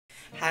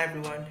Hi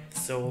everyone.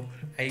 So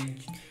I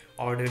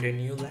ordered a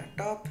new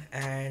laptop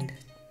and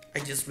I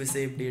just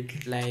received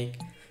it like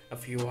a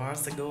few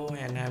hours ago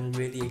and I'm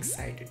really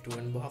excited to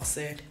unbox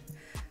it.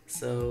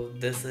 So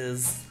this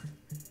is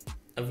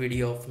a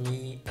video of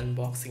me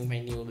unboxing my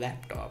new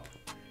laptop.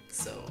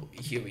 So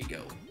here we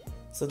go.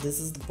 So this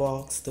is the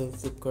box, the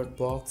Flipkart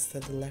box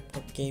that the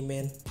laptop came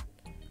in,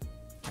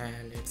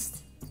 and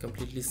it's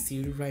completely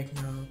sealed right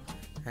now,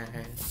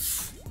 and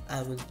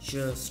I will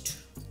just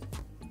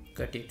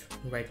cut it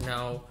right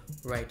now,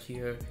 right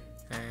here,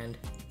 and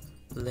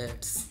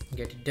let's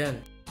get it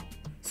done.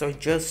 So I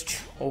just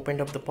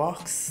opened up the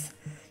box,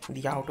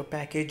 the outer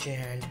package,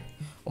 and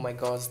oh my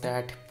gosh,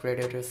 that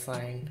Predator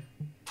sign,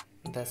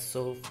 that's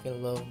so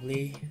freaking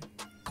lovely.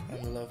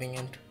 I'm loving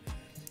it.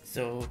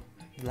 So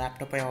the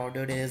laptop I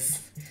ordered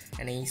is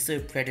an Acer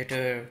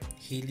Predator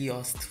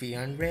Helios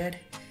 300,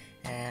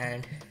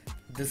 and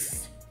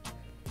this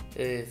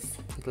is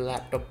the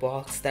laptop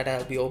box that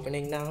I'll be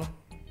opening now.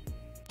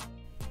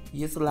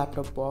 Here's the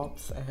laptop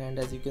box, and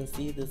as you can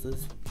see, this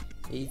is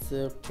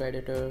Acer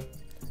Predator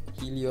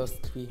Helios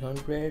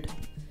 300,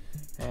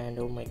 and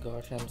oh my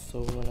gosh, I'm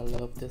so gonna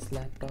love this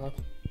laptop.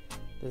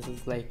 This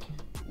is like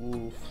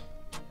oof.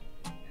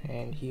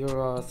 And here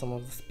are some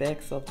of the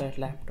specs of that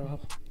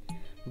laptop,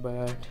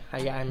 but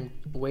I'm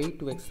way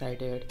too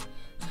excited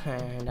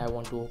and I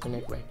want to open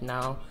it right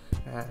now,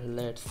 and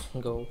let's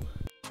go.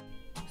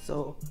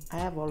 So I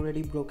have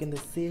already broken the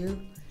seal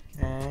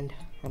and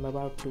I'm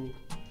about to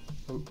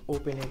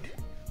open it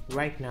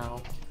right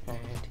now.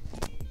 And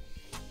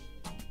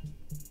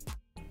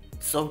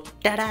so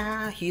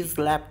ta-da, here's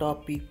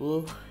laptop,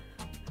 people.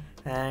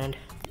 And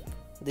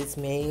this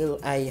mail,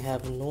 I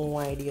have no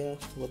idea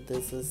what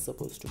this is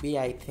supposed to be.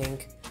 I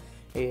think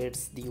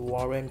it's the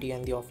warranty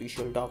and the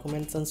official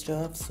documents and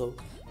stuff, so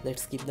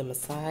let's keep them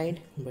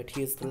aside. But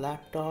here's the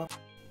laptop.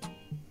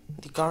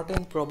 The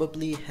carton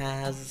probably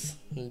has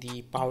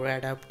the power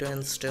adapter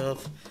and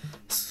stuff,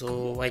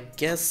 so I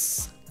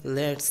guess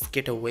let's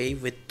get away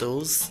with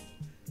those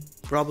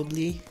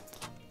probably.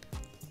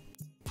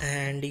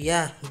 And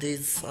yeah,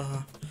 this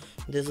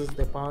is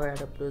the power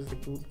adapters, the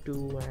group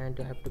 2, and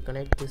I have to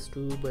connect this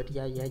to, but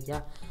yeah,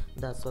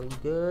 that's all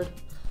good.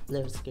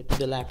 Let's get to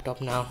the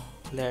laptop now.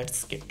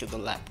 Let's get to the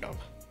laptop.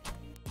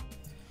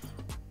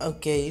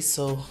 Okay,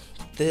 so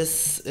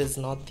this is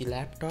not the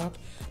laptop.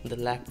 The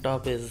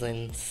laptop is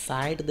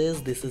inside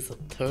this is a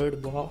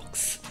third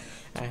box,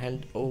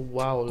 and oh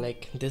wow,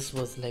 like this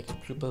was like a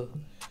triple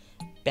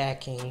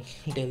packing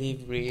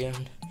delivery,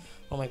 and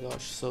oh my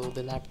gosh, so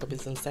the laptop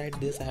is inside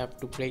this. I have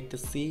to break the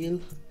seal,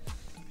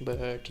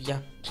 but yeah.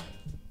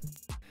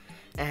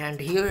 And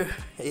here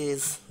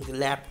is the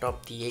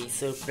laptop, the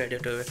Acer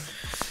Predator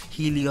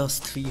Helios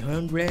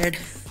 300.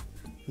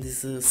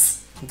 This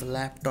is the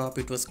laptop.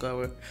 It was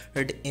covered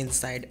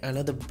inside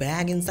another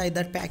bag inside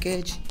that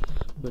package,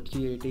 but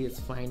here it is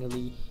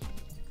finally,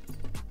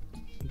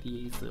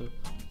 the Acer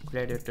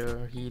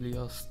Predator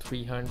Helios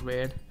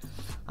 300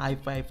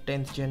 i5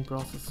 10th gen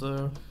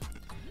processor,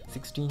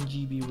 16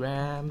 GB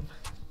RAM,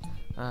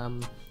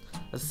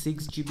 a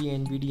 6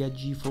 GB NVIDIA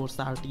GeForce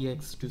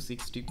RTX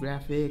 260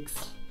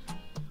 graphics,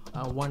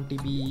 a 1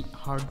 TB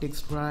hard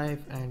disk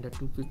drive, and a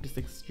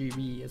 256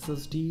 GB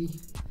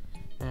SSD.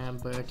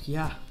 But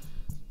yeah,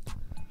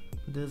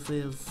 this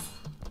is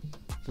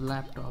the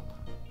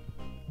laptop.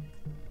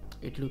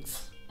 It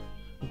looks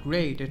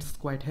great. It's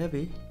quite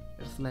heavy.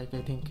 It's like,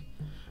 I think,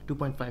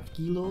 2.5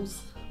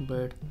 kilos,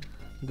 but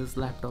this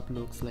laptop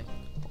looks like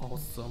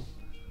awesome.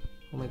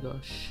 Oh my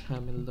gosh,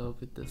 I'm in love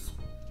with this.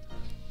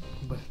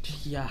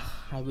 But yeah,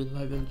 I will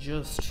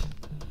just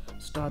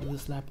start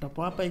this laptop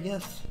up, I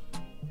guess.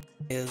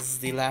 Is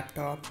the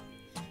laptop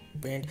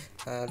print.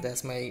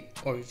 That's my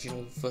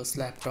original first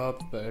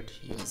laptop, but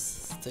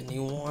here's the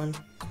new one.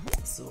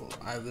 So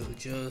I will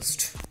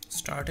just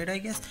start it, I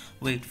guess.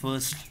 Wait,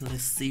 first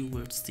let's see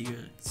what's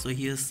here. So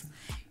here's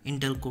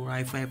Intel Core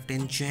i5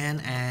 10th gen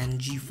and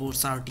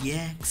GeForce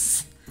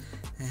RTX,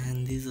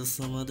 and these are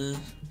some other.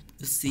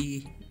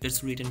 See,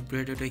 it's written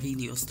Predator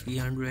Helios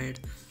 300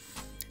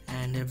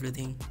 and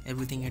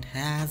everything it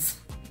has.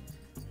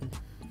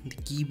 The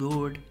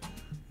keyboard,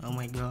 oh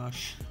my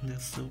gosh,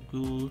 that's so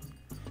cool.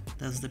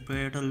 That's the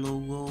Predator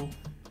logo,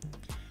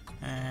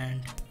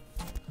 and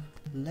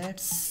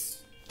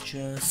let's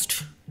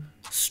just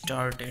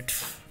start it.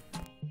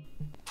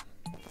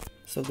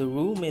 So the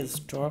room is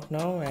dark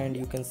now, and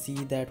you can see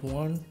that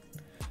one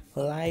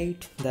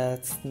light.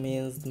 That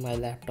means my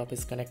laptop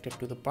is connected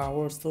to the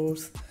power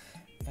source,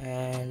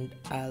 and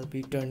I'll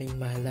be turning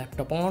my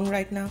laptop on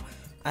right now.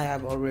 I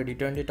have already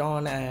turned it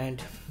on and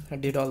I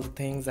did all the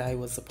things I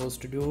was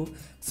supposed to do.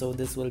 So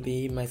this will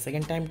be my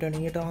second time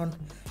turning it on,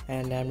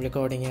 and I'm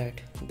recording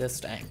it this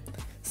time.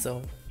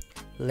 So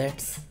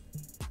let's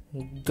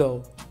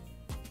go.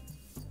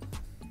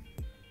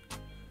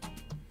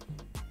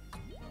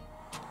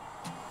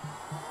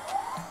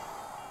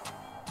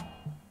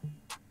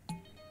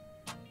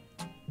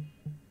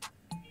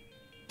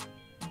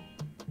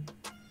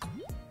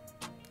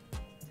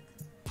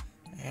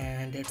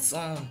 And it's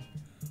on.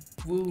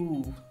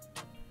 Woo!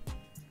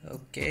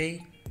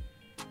 Okay,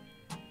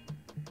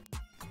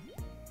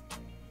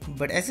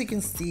 but as you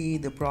can see,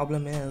 the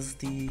problem is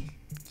the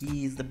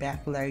keys, the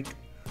backlight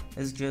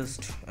is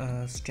just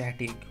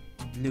static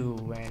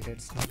blue and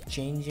it's not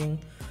changing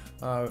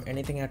or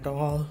anything at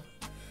all.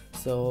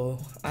 So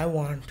I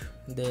want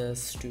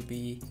this to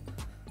be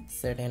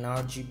set in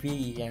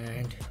RGB,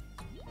 and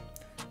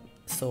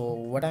so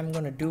what I'm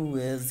gonna do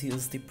is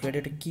use the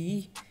predator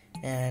key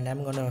and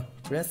I'm gonna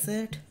press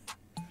it,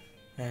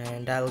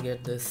 and I'll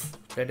get this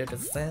predator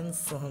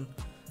sense on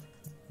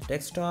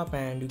desktop,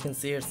 and you can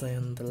see it's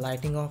in the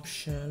lighting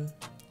option.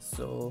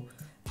 So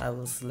I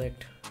will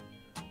select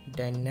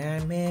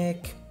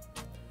dynamic,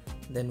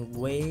 then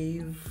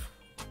wave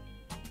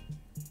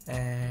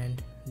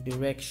and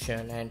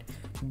direction, and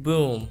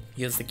boom,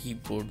 here's the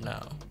keyboard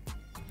now.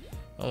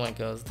 Oh my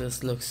gosh,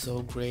 this looks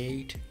so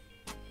great.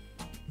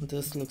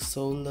 This looks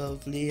so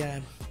lovely.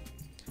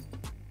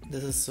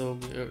 This is so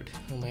weird.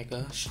 Oh my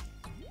gosh.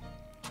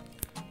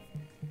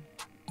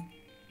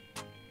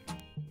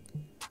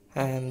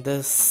 And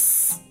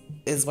this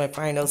is my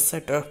final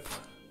setup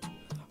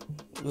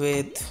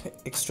with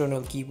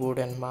external keyboard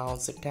and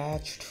mouse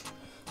attached,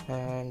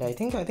 and I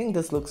think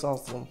this looks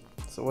awesome.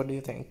 So what do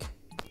you think?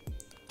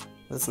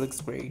 This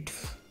looks great.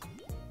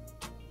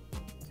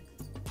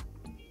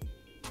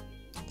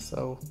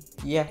 So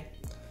yeah,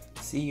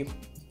 see you.